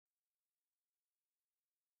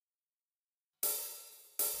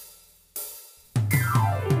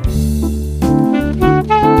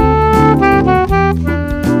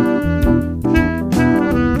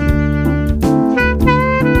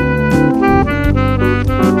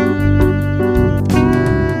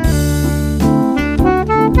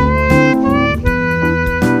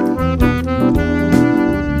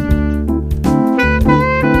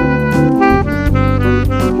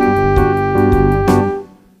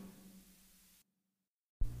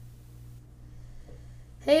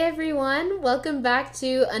Hey everyone, welcome back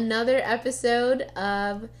to another episode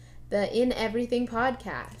of the In Everything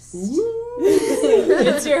podcast.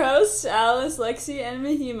 It's your hosts, Alice, Lexi, and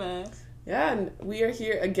Mahima. Yeah, and we are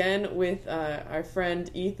here again with our friend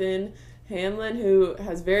Ethan Hanlon, who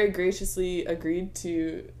has very graciously agreed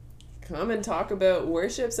to come and talk about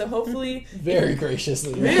worship. So hopefully, very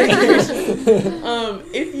graciously.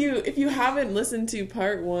 If you haven't listened to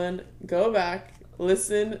part 1, go back,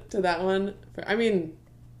 listen to that one.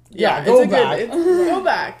 Go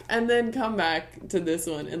back and then come back to this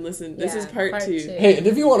one and listen. This is part 2. Hey, and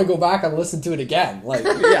if you want to go back and listen to it again, you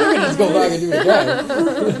can just go back and do it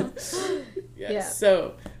again. Yes.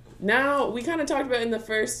 So now we kind of talked about in the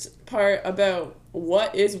first part about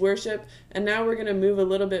what is worship, and now we're going to move a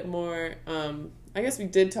little bit more. I guess we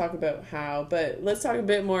did talk about how, but let's talk a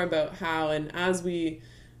bit more about how, and as we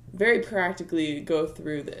very practically go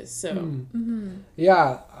through this. So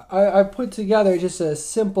yeah, I put together just a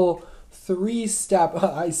simple 3-step.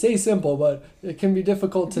 I say simple, but it can be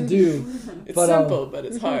difficult to do. It's simple, but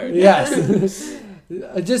it's hard. Yes.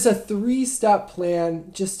 Just a 3-step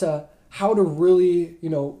plan, just how to really,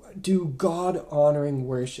 do God-honoring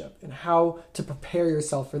worship and how to prepare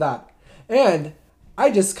yourself for that. And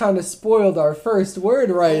I just kind of spoiled our first word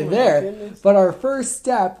right there. Goodness. But our first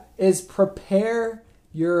step is prepare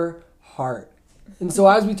your heart. And so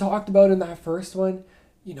as we talked about in that first one,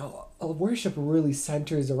 worship really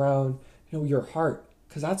centers around, your heart,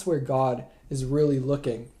 because that's where God is really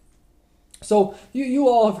looking. So you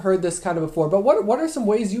all have heard this kind of before, but what are some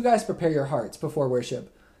ways you guys prepare your hearts before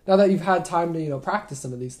worship? Now that you've had time to, practice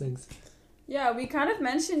some of these things. Yeah, we kind of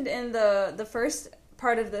mentioned in the first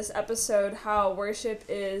part of this episode how worship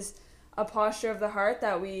is a posture of the heart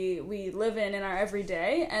that we live in our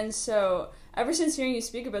everyday. And so ever since hearing you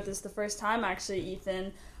speak about this the first time, actually,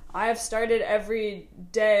 Ethan, I have started every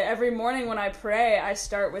morning when I pray, I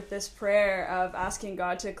start with this prayer of asking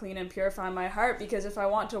God to clean and purify my heart, because if I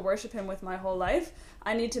want to worship him with my whole life,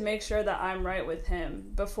 I need to make sure that I'm right with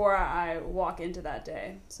him before I walk into that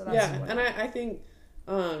day. So that's I think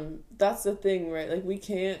that's the thing, right? Like, we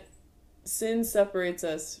can't, sin separates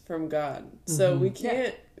us from God. So we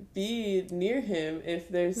can't be near him if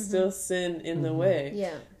there's still sin in the way.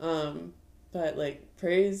 Yeah. But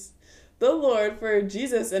praise the Lord for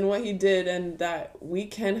Jesus and what he did, and that we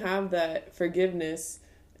can have that forgiveness,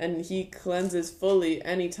 and he cleanses fully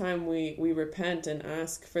anytime we repent and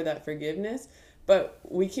ask for that forgiveness. But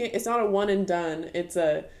we can't, it's not a one and done. It's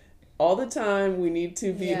all the time we need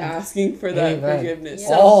to be asking for that forgiveness. Yeah.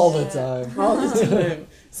 So, all the time. All the time.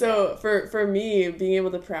 So for me, being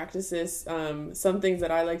able to practice this, some things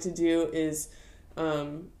that I like to do is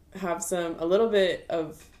have a little bit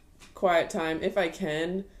of quiet time, if I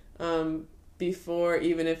can, before,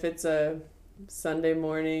 even if it's a Sunday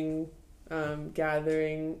morning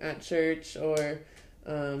gathering at church, or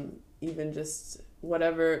even just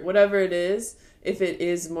whatever it is. If it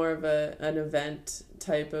is more of an event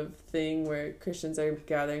type of thing where Christians are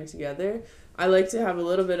gathering together, I like to have a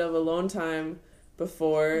little bit of alone time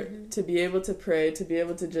before to be able to pray, to be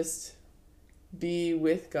able to just be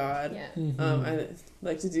with God. Yeah. I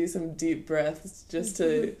like to do some deep breaths just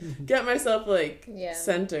to get myself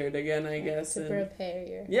centered again, I guess. To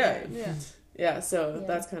prepare your heart. So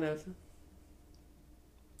that's kind of...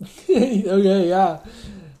 Okay, yeah.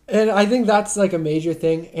 And I think that's a major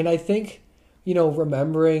thing. And I think,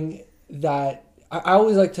 remembering that, I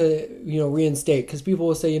always like to, reinstate, because people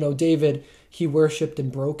will say, David, he worshipped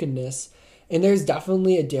in brokenness. And there's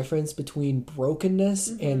definitely a difference between brokenness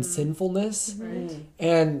and sinfulness. Right.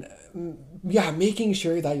 And making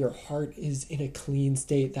sure that your heart is in a clean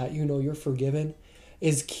state, that you're forgiven,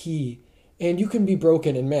 is key. And you can be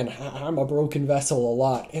broken, and man, I'm a broken vessel a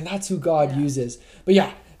lot, and that's who God uses. But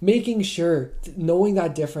making sure, knowing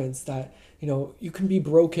that difference, that you can be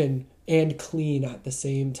broken and clean at the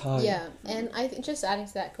same time. Yeah, and I think, just adding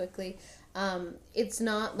to that quickly, it's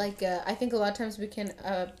not I think a lot of times we can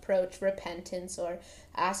approach repentance or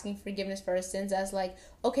asking forgiveness for our sins as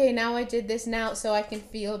okay, now I did this now so I can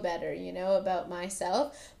feel better, about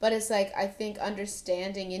myself. But it's I think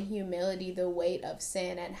understanding in humility the weight of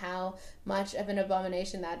sin and how much of an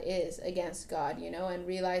abomination that is against God, and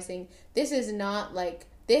realizing this is not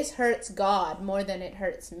this hurts God more than it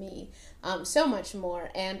hurts me, so much more.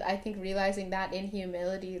 And I think realizing that in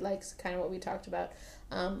humility, kind of what we talked about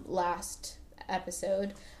last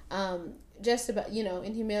episode, just about,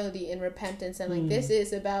 in humility, in repentance, and this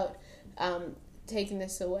is about taking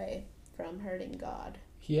this away from hurting God.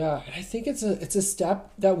 Yeah, and I think it's a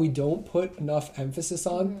step that we don't put enough emphasis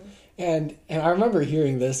on. And I remember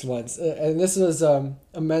hearing this once, and this was a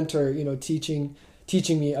mentor, teaching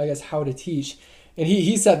me, I guess, how to teach. And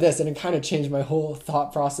he said this, and it kind of changed my whole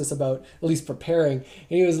thought process about at least preparing. And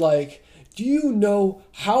he was like, do you know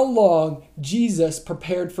how long Jesus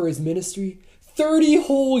prepared for his ministry? 30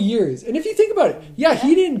 whole years. And if you think about it, yeah,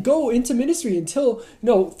 he didn't go into ministry until,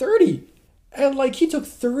 30. And like he took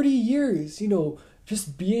 30 years,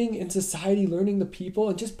 just being in society, learning the people,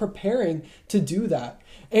 and just preparing to do that.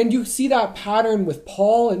 And you see that pattern with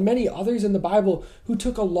Paul and many others in the Bible who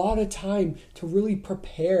took a lot of time to really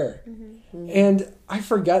prepare. Mm-hmm. And I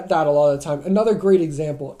forget that a lot of the time. Another great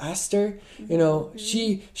example, Esther,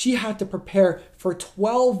 she had to prepare for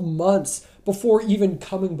 12 months before even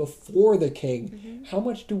coming before the king. Mm-hmm. How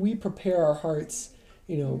much do we prepare our hearts,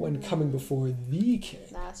 when coming before the king?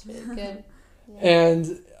 That's really good. Yeah.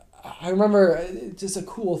 And I remember just a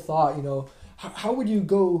cool thought, how would you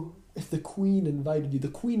go if the Queen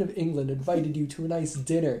of England invited you to a nice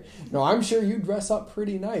dinner? I'm sure you dress up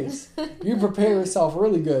pretty nice. You prepare yourself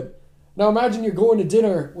really good. Now imagine you're going to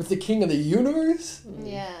dinner with the King of the Universe.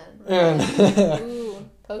 Yeah. And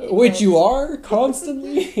which you are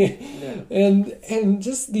constantly. and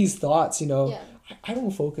just these thoughts, I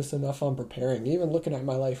don't focus enough on preparing, even looking at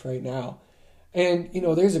my life right now. And,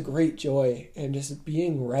 there's a great joy in just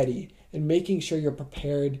being ready and making sure you're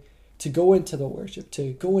prepared to go into the worship,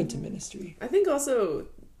 to go into ministry. I think also,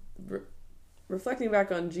 reflecting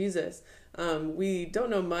back on Jesus, we don't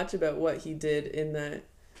know much about what he did in that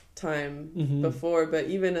time before, but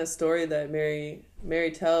even a story that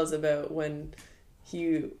Mary tells about when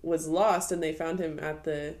he was lost and they found him at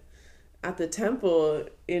the temple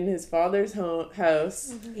in his father's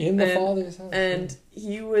house. In the father's house. And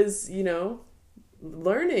he was,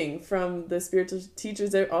 learning from the spiritual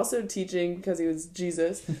teachers. They're also teaching because he was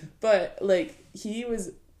Jesus, but like he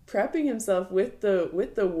was prepping himself with the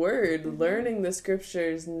word, learning the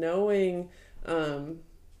scriptures, knowing,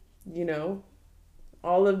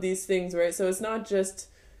 all of these things, right? So it's not just,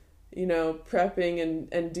 prepping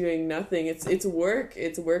and doing nothing. It's work.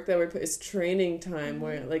 It's work that it's training time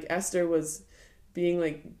where like Esther was being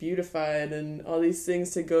like beautified and all these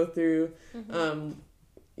things to go through.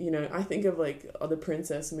 I think of like all the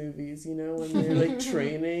princess movies, when they're like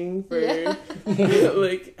training for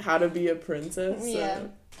like how to be a princess. Yeah.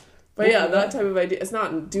 But yeah, that type of idea. It's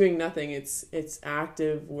not doing nothing. It's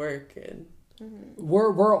active work and.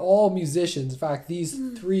 We're all musicians. In fact, these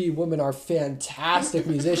three women are fantastic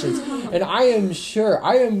musicians, and I am sure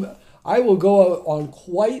I will go out on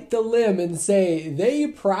quite the limb and say they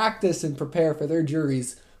practice and prepare for their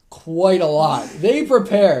juries quite a lot. They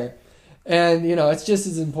prepare. And, it's just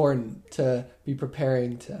as important to be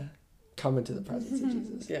preparing to come into the presence of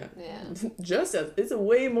Jesus. Yeah. Yeah. It's a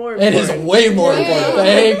way more important. It is way more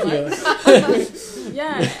important. Thank you.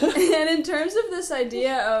 Yeah. And in terms of this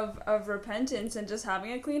idea of repentance and just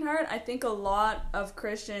having a clean heart, I think a lot of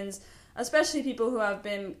Christians, especially people who have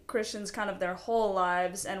been Christians kind of their whole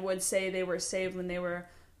lives and would say they were saved when they were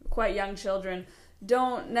quite young children,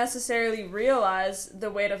 don't necessarily realize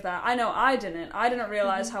the weight of that. I know I didn't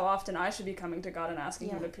realize how often I should be coming to God and asking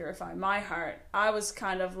him to purify my heart. I was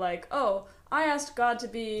kind of like, I asked God to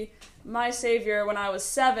be my savior when I was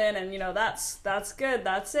 7, and that's good,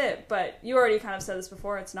 that's it. But you already kind of said this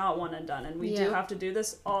before, it's not one and done, and we do have to do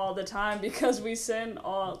this all the time because we sin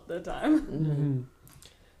all the time.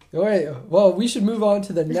 All right, well, we should move on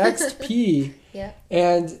to the next P. Yeah.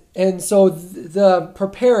 And so the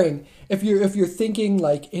preparing, if you're thinking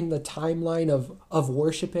like in the timeline of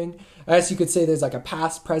worshiping, as you could say, there's like a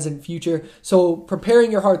past, present, future. So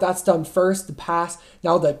preparing your heart, that's done first, the past.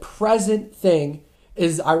 Now the present thing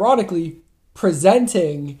is ironically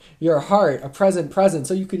presenting your heart, a present,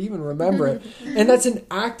 so you could even remember it. And that's an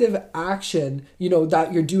active action, that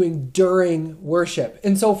you're doing during worship.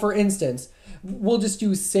 And so for instance, we'll just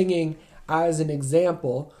use singing as an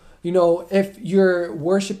example. If you're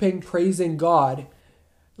worshiping, praising God,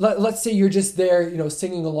 let's say you're just there,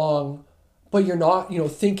 singing along, but you're not,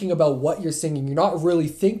 thinking about what you're singing. You're not really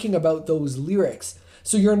thinking about those lyrics.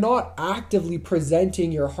 So you're not actively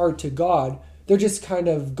presenting your heart to God. They're just kind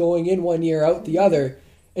of going in one ear, out the other.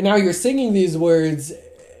 And now you're singing these words,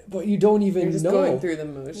 but you don't even know. You're just going through the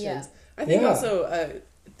motions. Yeah. I think also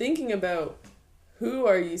thinking about who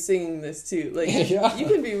are you singing this to? Like, you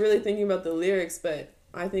can be really thinking about the lyrics, but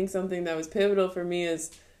I think something that was pivotal for me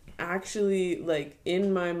is actually, like,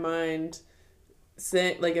 in my mind,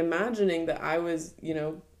 imagining that I was,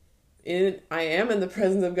 I am in the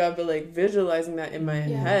presence of God, but, like, visualizing that in my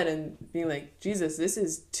head and being like, Jesus, this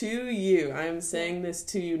is to you. I'm saying this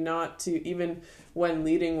to you, not to, even when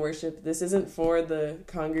leading worship, this isn't for the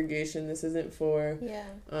congregation. This isn't for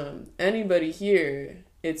anybody here.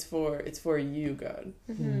 it's for you, God.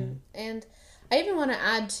 And I even want to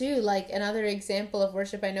add too, like another example of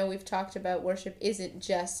worship. I know we've talked about worship isn't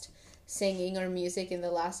just singing or music in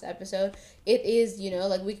the last episode. It is,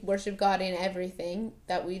 like we worship God in everything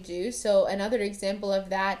that we do. So another example of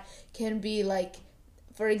that can be like,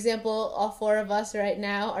 for example, all four of us right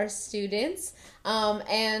now are students,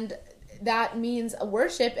 and that means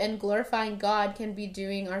worship and glorifying God can be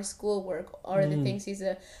doing our schoolwork or the things He's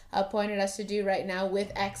appointed us to do right now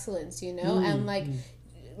with excellence, and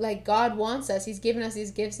like God wants us. He's given us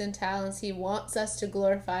these gifts and talents. He wants us to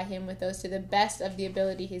glorify Him with those to the best of the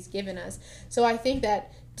ability He's given us. So I think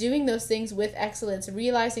that doing those things with excellence,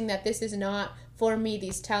 realizing that this is not for me,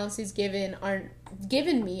 these talents He's given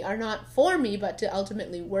me are not for me, but to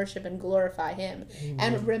ultimately worship and glorify Him.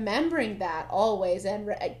 And remembering that always, and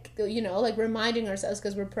like reminding ourselves,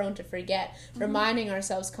 because we're prone to forget, reminding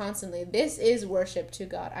ourselves constantly, this is worship to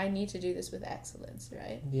God. I need to do this with excellence,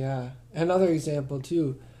 right? Yeah. Another example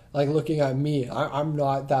too, like looking at me, I'm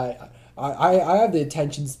not that. I have the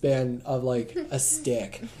attention span of like a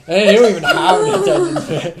stick. And I don't even have an attention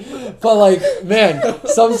span. But like, man,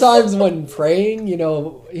 sometimes when praying,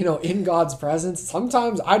 in God's presence,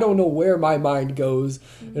 sometimes I don't know where my mind goes.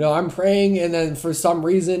 I'm praying and then for some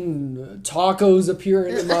reason tacos appear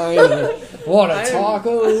in my mind. And I want a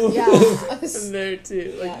taco. Yeah. I'm there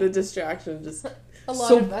too. Like the distraction just... A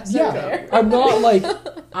lot of us are there. I'm not like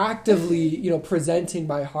actively, presenting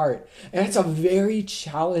my heart. And it's a very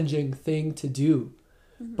challenging thing to do.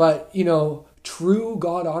 But, true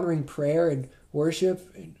God honoring prayer and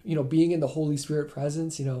worship, being in the Holy Spirit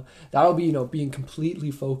presence, that'll be, being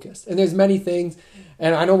completely focused. And there's many things,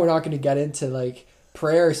 and I know we're not going to get into like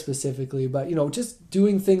prayer specifically, but, just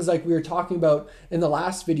doing things like we were talking about in the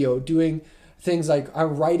last video, doing things like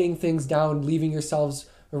writing things down, leaving yourselves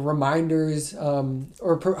reminders,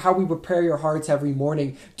 or how we prepare your hearts every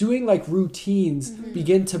morning, doing like routines,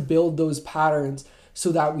 begin to build those patterns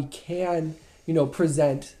so that we can,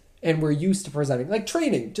 present, and we're used to presenting, like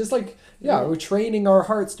training, just like, we're training our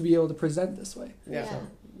hearts to be able to present this way.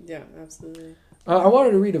 Yeah, absolutely. I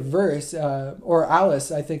wanted to read a verse, or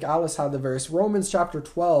Alice, I think Alice had the verse, Romans chapter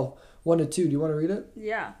 12, 1-2. Do you want to read it?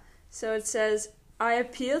 Yeah. So it says, I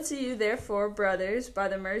appeal to you, therefore, brothers, by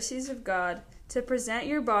the mercies of God, to present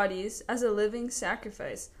your bodies as a living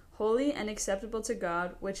sacrifice, holy and acceptable to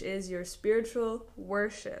God, which is your spiritual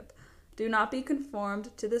worship. Do not be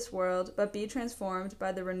conformed to this world, but be transformed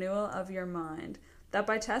by the renewal of your mind, that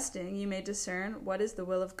by testing you may discern what is the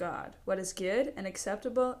will of God, what is good and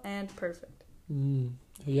acceptable and perfect.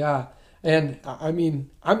 Yeah. And I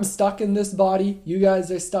mean, I'm stuck in this body. You guys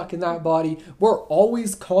are stuck in that body. We're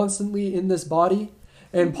always constantly in this body.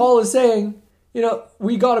 And Paul is saying,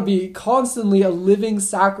 we got to be constantly a living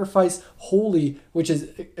sacrifice, holy, which is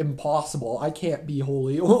impossible. I can't be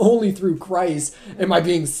holy. Only through Christ am I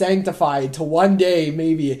being sanctified to one day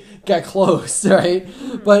maybe get close, right?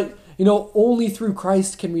 But, only through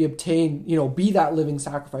Christ can we obtain, be that living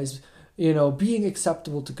sacrifice, being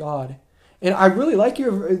acceptable to God. And I really like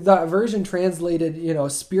that version translated,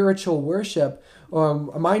 spiritual worship.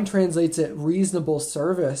 Mine translates it reasonable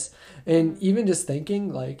service. And even just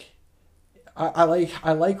thinking like, I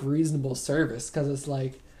like reasonable service, because it's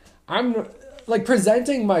like I'm like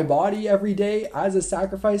presenting my body every day as a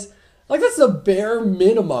sacrifice. Like that's the bare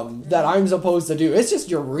minimum that I'm supposed to do. It's just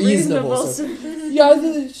your reasonable service.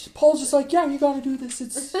 Yeah, Paul's just like, you got to do this.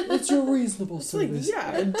 It's your reasonable service.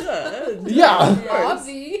 Like, duh.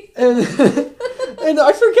 Obvi. And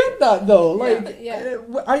I forget that though. Like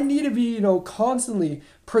I need to be constantly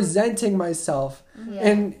presenting myself.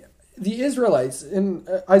 And the Israelites in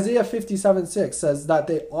Isaiah 57:6 says that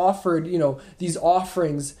they offered, these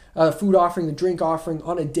offerings, food offering, the drink offering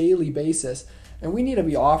on a daily basis. And we need to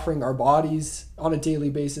be offering our bodies on a daily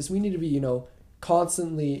basis. We need to be,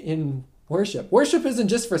 constantly in worship. Worship isn't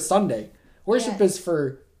just for Sunday. Worship is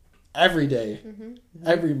for every day,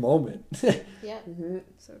 every moment.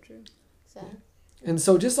 So true. So. And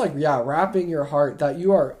so just like, wrapping your heart that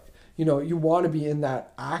you are, you want to be in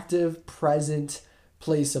that active, present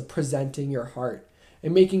place of presenting your heart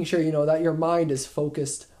and making sure that your mind is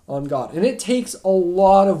focused on God. And it takes a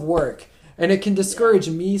lot of work, and it can discourage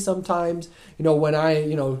me sometimes, when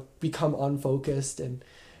I become unfocused, and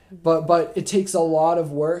but it takes a lot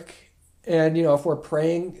of work. And if we're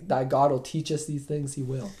praying that God will teach us these things, He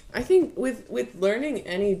will. I think with learning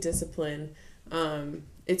any discipline,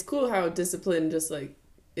 it's cool how discipline just like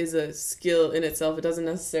is a skill in itself. It doesn't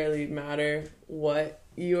necessarily matter what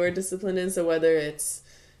your discipline is. So whether it's,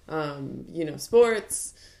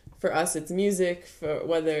 sports, for us it's music, for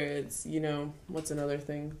whether it's, what's another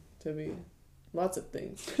thing to be Lots of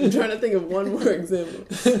things. I'm trying to think of one more example.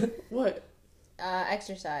 What?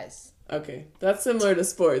 Exercise. Okay, that's similar to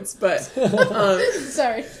sports, but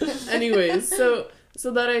Sorry. anyways, so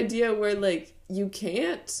that idea where like you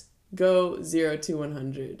can't go 0 to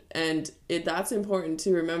 100, and that's important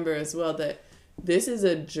to remember as well, that this is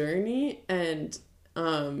a journey, and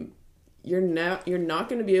you're not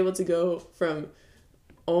going to be able to go from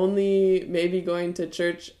only maybe going to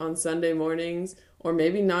church on Sunday mornings, or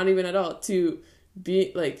maybe not even at all, to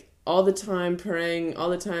be like all the time praying, all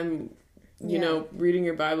the time, you know, reading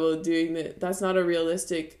your Bible, doing that. That's not a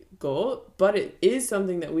realistic goal, but it is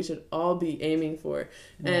something that we should all be aiming for.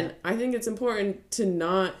 Yeah. And I think it's important to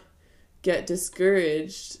not get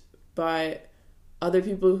discouraged by other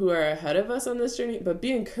people who are ahead of us on this journey, but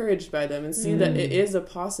be encouraged by them and see that it is a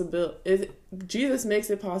possibility. Jesus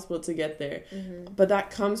makes it possible to get there, but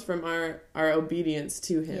that comes from our obedience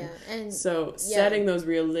to him. Yeah, and so setting those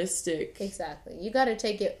realistic... Exactly. You got to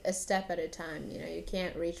take it a step at a time. You know, you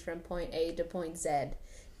can't reach from point A to point Z.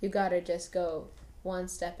 You got to just go one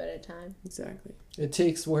step at a time. Exactly. It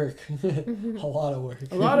takes work. A lot of work.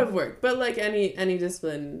 A lot of work. But like any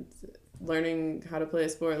discipline... Learning how to play a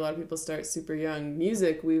sport, a lot of people start super young.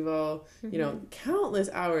 Music, we've all, you know, countless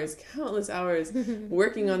hours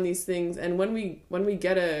working on these things. And when we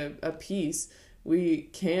get a piece,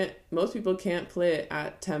 most people can't play it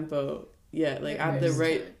at tempo yet, like at the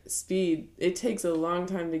right speed. It takes a long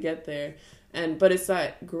time to get there. But it's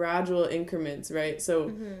that gradual increments, right?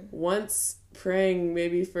 So once praying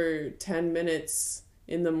maybe for 10 minutes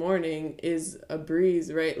in the morning is a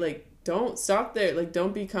breeze, right? Like, don't stop there. Like,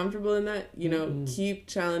 don't be comfortable in that. You know, keep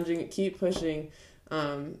challenging it, keep pushing.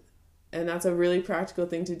 And that's a really practical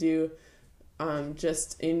thing to do,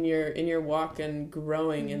 just in your walk and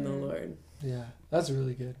growing in the Lord. Yeah, that's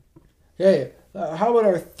really good. Okay, how about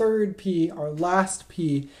our third P, our last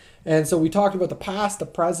P? And so we talked about the past, the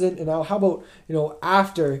present, and now how about, you know,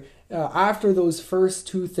 after those first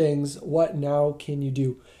two things, what now can you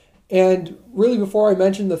do? And really, before I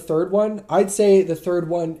mention the third one, I'd say the third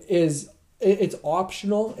one it's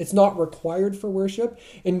optional. It's not required for worship.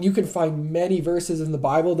 And you can find many verses in the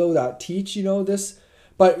Bible, though, that teach, you know, this.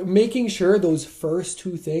 But making sure those first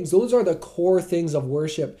two things, those are the core things of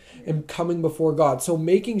worship and coming before God. So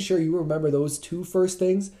making sure you remember those two first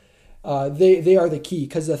things, they are the key.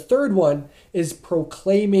 Because the third one is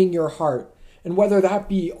proclaiming your heart. And whether that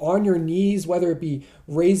be on your knees, whether it be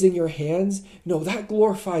raising your hands, you know, that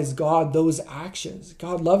glorifies God, those actions.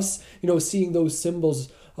 God loves, you know, seeing those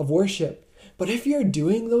symbols of worship. But if you're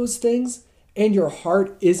doing those things and your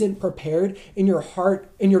heart isn't prepared, and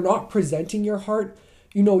you're not presenting your heart,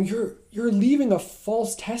 you know, you're leaving a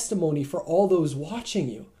false testimony for all those watching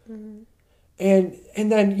you. And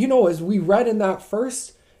then, you know, as we read in the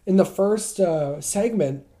first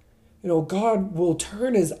segment, you know, God will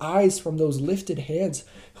turn his eyes from those lifted hands.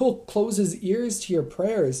 He'll close his ears to your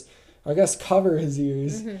prayers. I guess cover his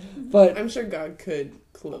ears. But I'm sure God could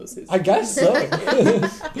close his ears. I guess so.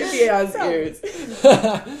 If he has ears.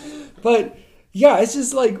 But yeah, it's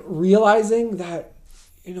just like realizing that,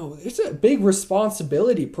 you know, it's a big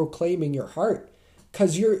responsibility proclaiming your heart,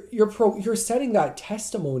 because you're setting that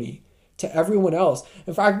testimony to everyone else.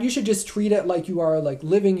 In fact, you should just treat it like you are like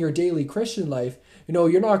living your daily Christian life. You know,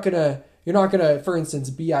 you're not gonna, for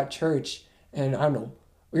instance, be at church and I don't know,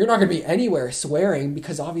 you're not gonna be anywhere swearing,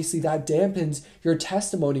 because obviously that dampens your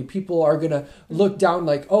testimony. People are gonna look down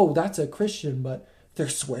like, oh, that's a Christian, but they're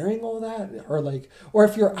swearing all that, or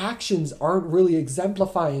if your actions aren't really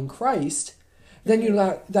exemplifying Christ, then you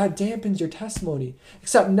know that dampens your testimony.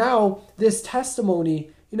 Except now this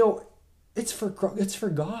testimony, you know, it's for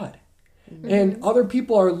God. And other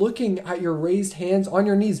people are looking at your raised hands on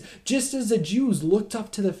your knees, just as the Jews looked up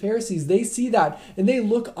to the Pharisees. They see that and they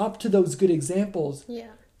look up to those good examples.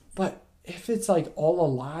 Yeah. But if it's like all a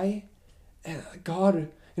lie, God, you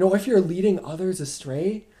know, if you're leading others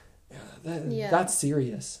astray, that's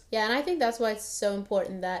serious. Yeah, and I think that's why it's so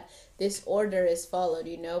important that this order is followed,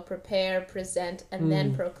 you know, prepare, present, and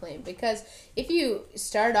then proclaim. Because if you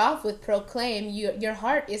start off with proclaim, your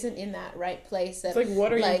heart isn't in that right place. It's like,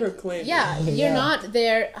 what are you proclaiming? Yeah, you're not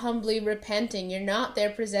there humbly repenting. You're not there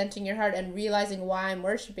presenting your heart and realizing why I'm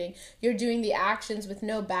worshiping. You're doing the actions with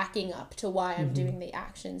no backing up to why I'm doing the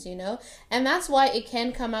actions, you know? And that's why it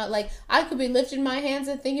can come out like, I could be lifting my hands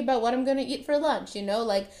and thinking about what I'm going to eat for lunch, you know?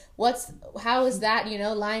 Like, how is that, you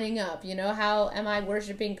know, lining up? You know, how am I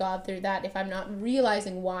worshiping God through that if I'm not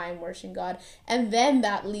realizing why I'm worshiping God? And then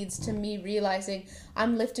that leads to me realizing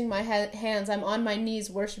I'm lifting my hands, I'm on my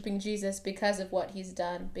knees worshiping Jesus because of what he's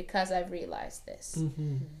done, because I've realized this.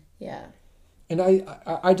 Yeah. And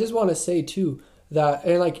I just want to say too that,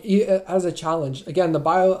 and like as a challenge, again, the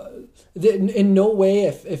Bible, in no way,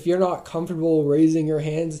 if you're not comfortable raising your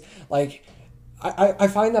hands, like I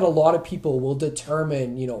find that a lot of people will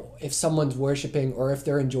determine, you know, if someone's worshiping or if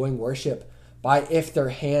they're enjoying worship by if their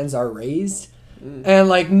hands are raised. And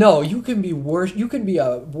like, no, you can be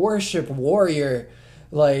a worship warrior,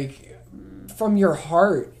 like from your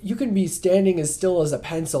heart. You can be standing as still as a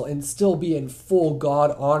pencil and still be in full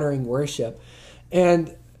God honoring worship.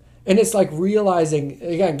 And it's like realizing,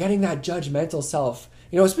 again, getting that judgmental self,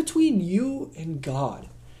 you know, it's between you and God.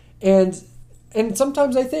 And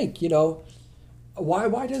sometimes I think, you know,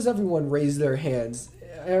 why does everyone raise their hands?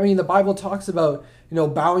 I mean, the Bible talks about, you know,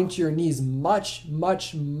 bowing to your knees much,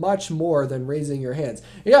 much, much more than raising your hands.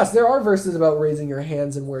 Yes, there are verses about raising your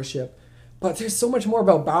hands in worship, but there's so much more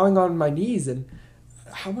about bowing on my knees. And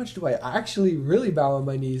how much do I actually really bow on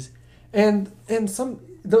my knees? And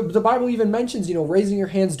the Bible even mentions, you know, raising your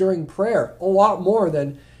hands during prayer a lot more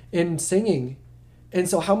than in singing. And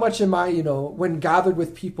so how much am I, you know, when gathered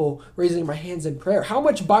with people, raising my hands in prayer? How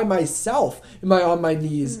much by myself am I on my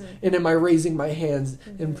knees and am I raising my hands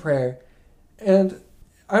in prayer? And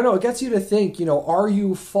I don't know, it gets you to think, you know, are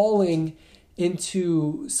you falling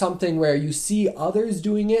into something where you see others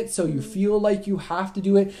doing it, so you feel like you have to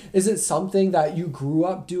do it? Is it something that you grew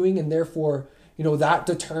up doing and therefore, you know, that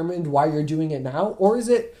determined why you're doing it now? Or is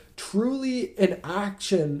it truly an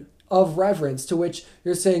action of reverence to which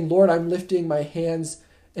you're saying, Lord, I'm lifting my hands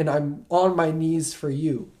and I'm on my knees for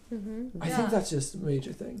you? I think that's just a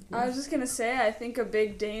major thing. I was just going to say, I think a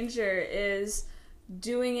big danger is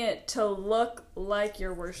doing it to look like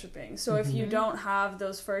you're worshiping. So if you don't have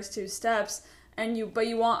those first two steps, but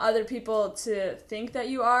you want other people to think that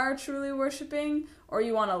you are truly worshiping, or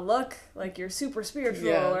you want to look like you're super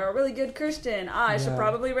spiritual or a really good Christian, I should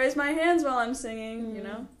probably raise my hands while I'm singing, you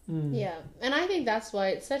know? Yeah, and I think that's why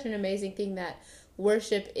it's such an amazing thing that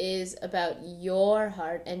worship is about your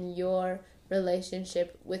heart and your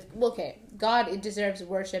relationship with, okay, God, it deserves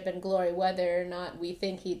worship and glory whether or not we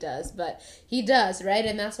think he does, but he does, right?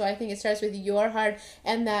 And that's why I think it starts with your heart,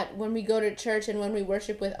 and that when we go to church and when we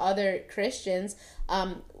worship with other Christians,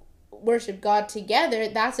 worship God together,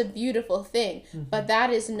 that's a beautiful thing. But that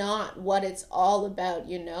is not what it's all about,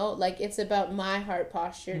 you know? Like, it's about my heart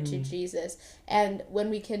posture to Jesus. And when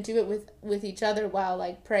we can do it with each other while,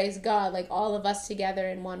 like, praise God, like all of us together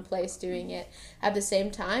in one place doing it at the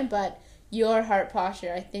same time, but your heart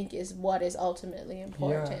posture, I think, is what is ultimately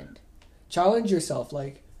important. Challenge yourself.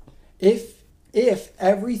 Like, if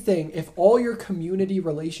all your community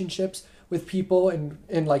relationships with people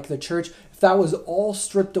and like the church, if that was all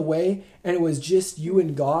stripped away and it was just you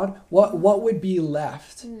and God, what would be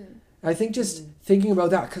left? I think just thinking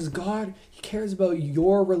about that, because God, he cares about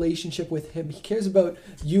your relationship with him. He cares about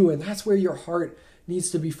you, and that's where your heart needs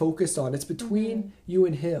to be focused on. It's between you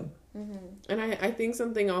and him. And I think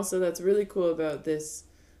something also that's really cool about this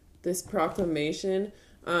proclamation,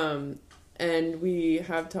 and we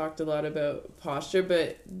have talked a lot about posture,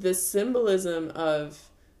 but the symbolism of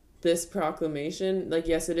this proclamation, like,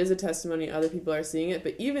 yes, it is a testimony, other people are seeing it,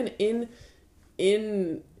 but even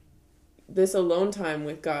in this alone time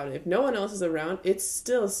with God, if no one else is around, it's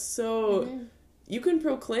still so you can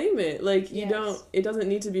proclaim it. Like, it doesn't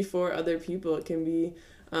need to be for other people. It can be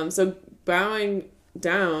so bowing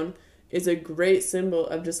down is a great symbol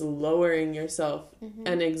of just lowering yourself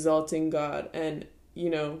and exalting God, and, you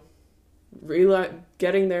know,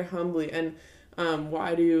 getting there humbly. And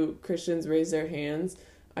why do Christians raise their hands?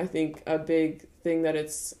 I think a big thing that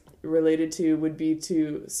it's related to would be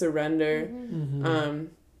to surrender.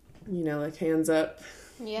 You know, like, hands up.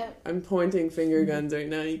 Yeah. I'm pointing finger guns right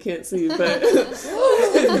now. You can't see, but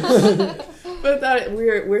but that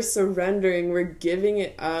we're surrendering, we're giving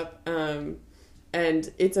it up,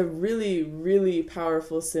 and it's a really, really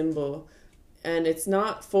powerful symbol, and it's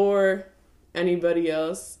not for anybody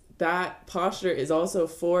else. That posture is also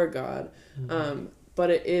for God,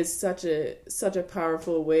 but it is such a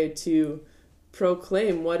powerful way to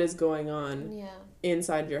proclaim what is going on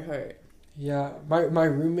inside your heart. Yeah, my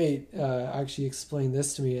roommate actually explained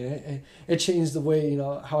this to me, and it changed the way, you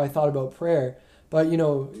know, how I thought about prayer. But you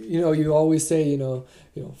know, you always say, you know,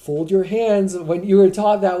 fold your hands. When you were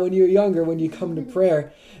taught that when you were younger, when you come to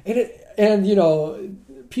prayer, and you know,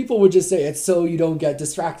 people would just say it's so you don't get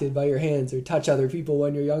distracted by your hands or touch other people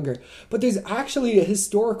when you're younger. But there's actually a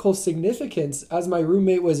historical significance, as my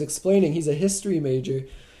roommate was explaining. He's a history major,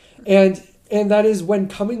 and that is when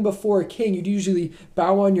coming before a king, you'd usually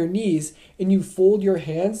bow on your knees and you fold your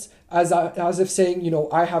hands as if saying, you know,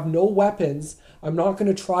 I have no weapons. I'm not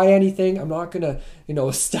going to try anything. I'm not going to, you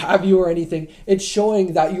know, stab you or anything. It's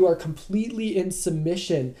showing that you are completely in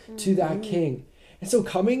submission to that king. And so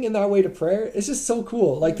coming in that way to prayer is just so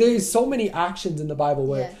cool. Like there's so many actions in the Bible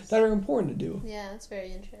where Yes. that are important to do. Yeah, that's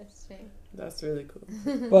very interesting. That's really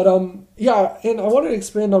cool. But yeah, and I wanted to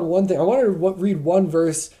expand on one thing. I wanted to read one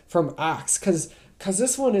verse from Acts because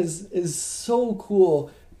this one is so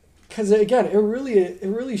cool. Because again, it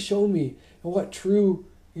really showed me what true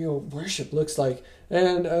worship looks like.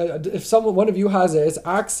 And if one of you has it, it's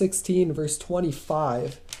Acts 16 verse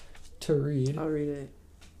 25 to read. I'll read it.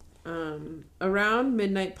 Around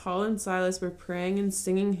midnight, Paul and Silas were praying and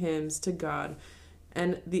singing hymns to God,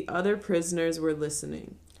 and the other prisoners were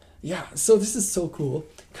listening. Yeah, so this is so cool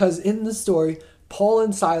because in the story, Paul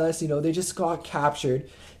and Silas, they just got captured.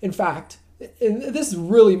 In fact, and this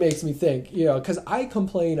really makes me think, because I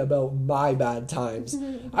complain about my bad times.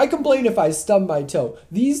 I complain if I stub my toe.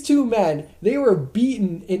 These two men, they were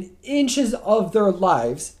beaten in inches of their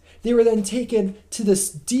lives. They were then taken to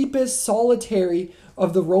the deepest solitary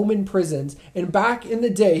of the Roman prisons. And back in the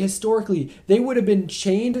day, historically, they would have been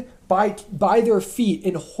chained by their feet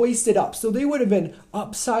and hoisted up. So they would have been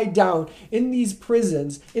upside down in these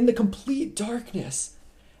prisons in the complete darkness.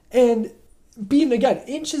 And beaten again,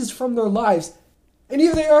 inches from their lives. And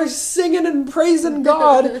here they are singing and praising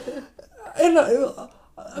God. And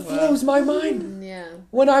it blows my mind. Yeah.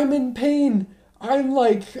 When I'm in pain,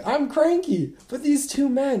 I'm cranky. But these two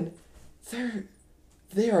men,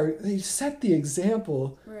 they set the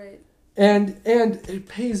example. Right. And it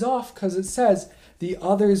pays off because it says the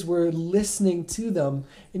others were listening to them.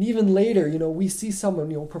 And even later, we see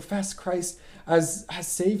someone, profess Christ as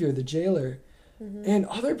Savior, the jailer. Mm-hmm. And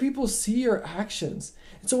other people see your actions.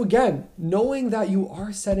 And so again, knowing that you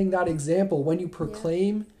are setting that example when you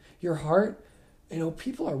proclaim your heart,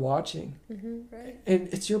 people are watching. Mm-hmm. Right. And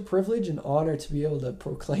it's your privilege and honor to be able to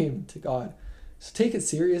proclaim to God. So take it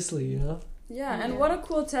seriously, Yeah, and what a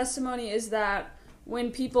cool testimony is that when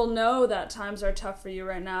people know that times are tough for you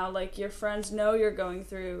right now, like your friends know you're going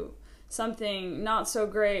through something not so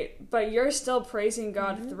great, but you're still praising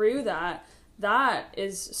God through that. That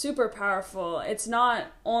is super powerful. It's not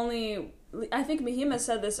only, I think Mahima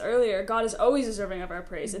said this earlier, God is always deserving of our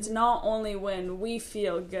praise. It's not only when we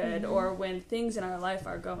feel good or when things in our life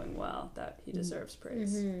are going well that he deserves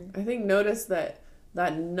praise. I think notice that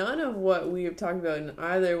none of what we have talked about in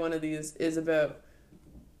either one of these is about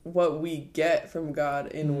what we get from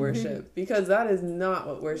God in worship, because that is not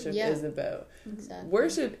what worship is about. Exactly.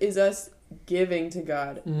 Worship is us giving to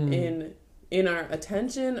God in our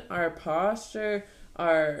attention, our posture,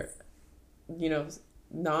 our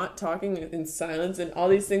not talking in silence, and all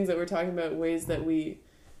these things that we're talking about, ways that we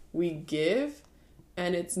give,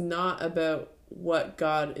 and it's not about what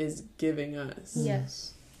God is giving us.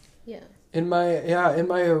 Yes. Yeah. In my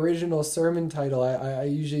original sermon title, I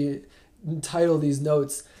usually title these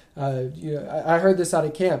notes. I heard this at a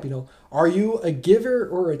camp. Are you a giver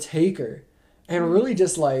or a taker? And really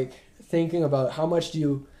just thinking about how much do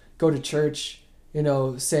you go to church,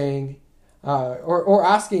 saying, or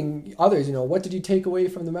asking others, what did you take away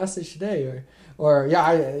from the message today? Or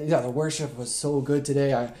the worship was so good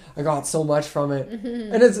today. I got so much from it.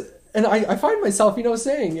 And I find myself,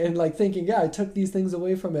 saying and thinking, I took these things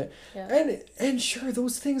away from it. Yeah. And sure,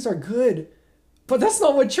 those things are good, but that's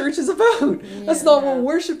not what church is about. That's not what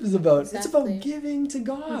worship is about. Exactly. It's about giving to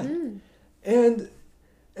God. And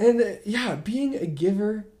being a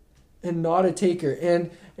giver and not a taker.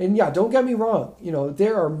 And don't get me wrong.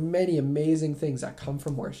 There are many amazing things that come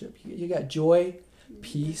from worship. You got joy,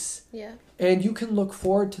 peace. Yeah. And you can look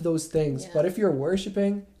forward to those things. Yeah. But if you're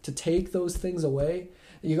worshiping to take those things away,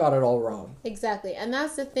 you got it all wrong. Exactly. And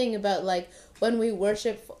that's the thing about when we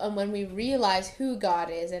worship and when we realize who God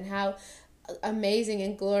is and how amazing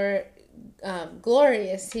and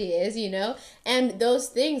glorious he is, and those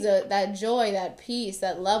things, that joy, that peace,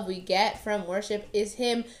 that love we get from worship is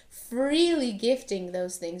him freely gifting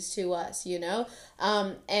those things to us,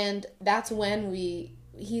 and that's when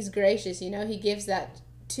he's gracious, he gives that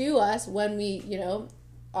to us when we,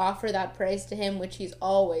 offer that praise to him, which he's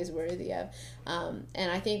always worthy of.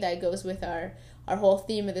 And I think that goes with our whole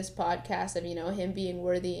theme of this podcast of, him being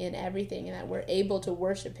worthy in everything, and that we're able to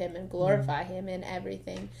worship him and glorify him in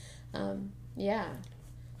everything.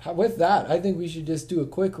 With that, I think we should just do a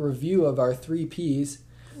quick review of our 3 P's.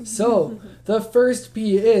 So the first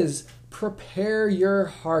P is prepare your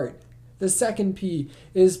heart. The second P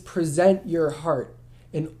is present your heart.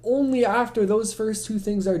 And only after those first 2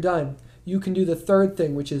 things are done, you can do the third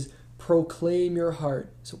thing, which is proclaim your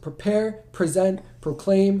heart. So prepare, present,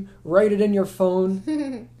 proclaim, write it in your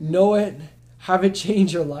phone, know it, have it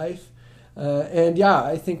change your life.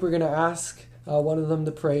 I think we're going to ask one of them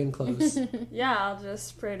to pray and close. Yeah, I'll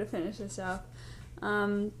just pray to finish this out.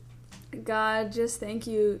 God, just thank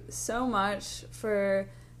you so much for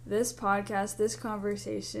this podcast, this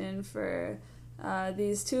conversation, for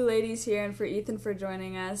these two ladies here, and for Ethan for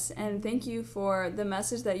joining us. And thank you for the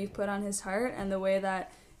message that you've put on his heart and the way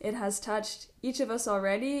that it has touched each of us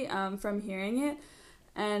already from hearing it,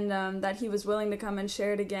 and that he was willing to come and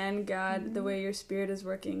share it again. God, the way your Spirit is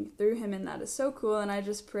working through him, and that is so cool. And I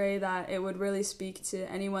just pray that it would really speak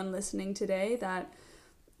to anyone listening today, that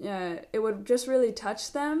it would just really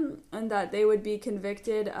touch them, and that they would be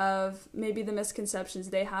convicted of maybe the misconceptions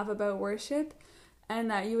they have about worship, and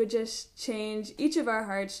that you would just change each of our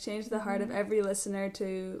hearts, change the heart of every listener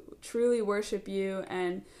to truly worship you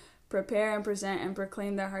and prepare and present and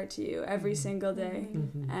proclaim their heart to you every single day.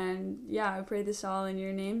 And yeah, I pray this all in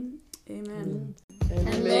your name. Amen.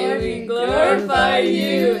 And May we glorify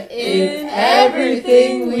you in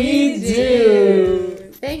everything we do.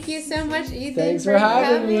 Thank you so much, Ethan. Thanks for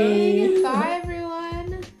having me. Bye, everyone.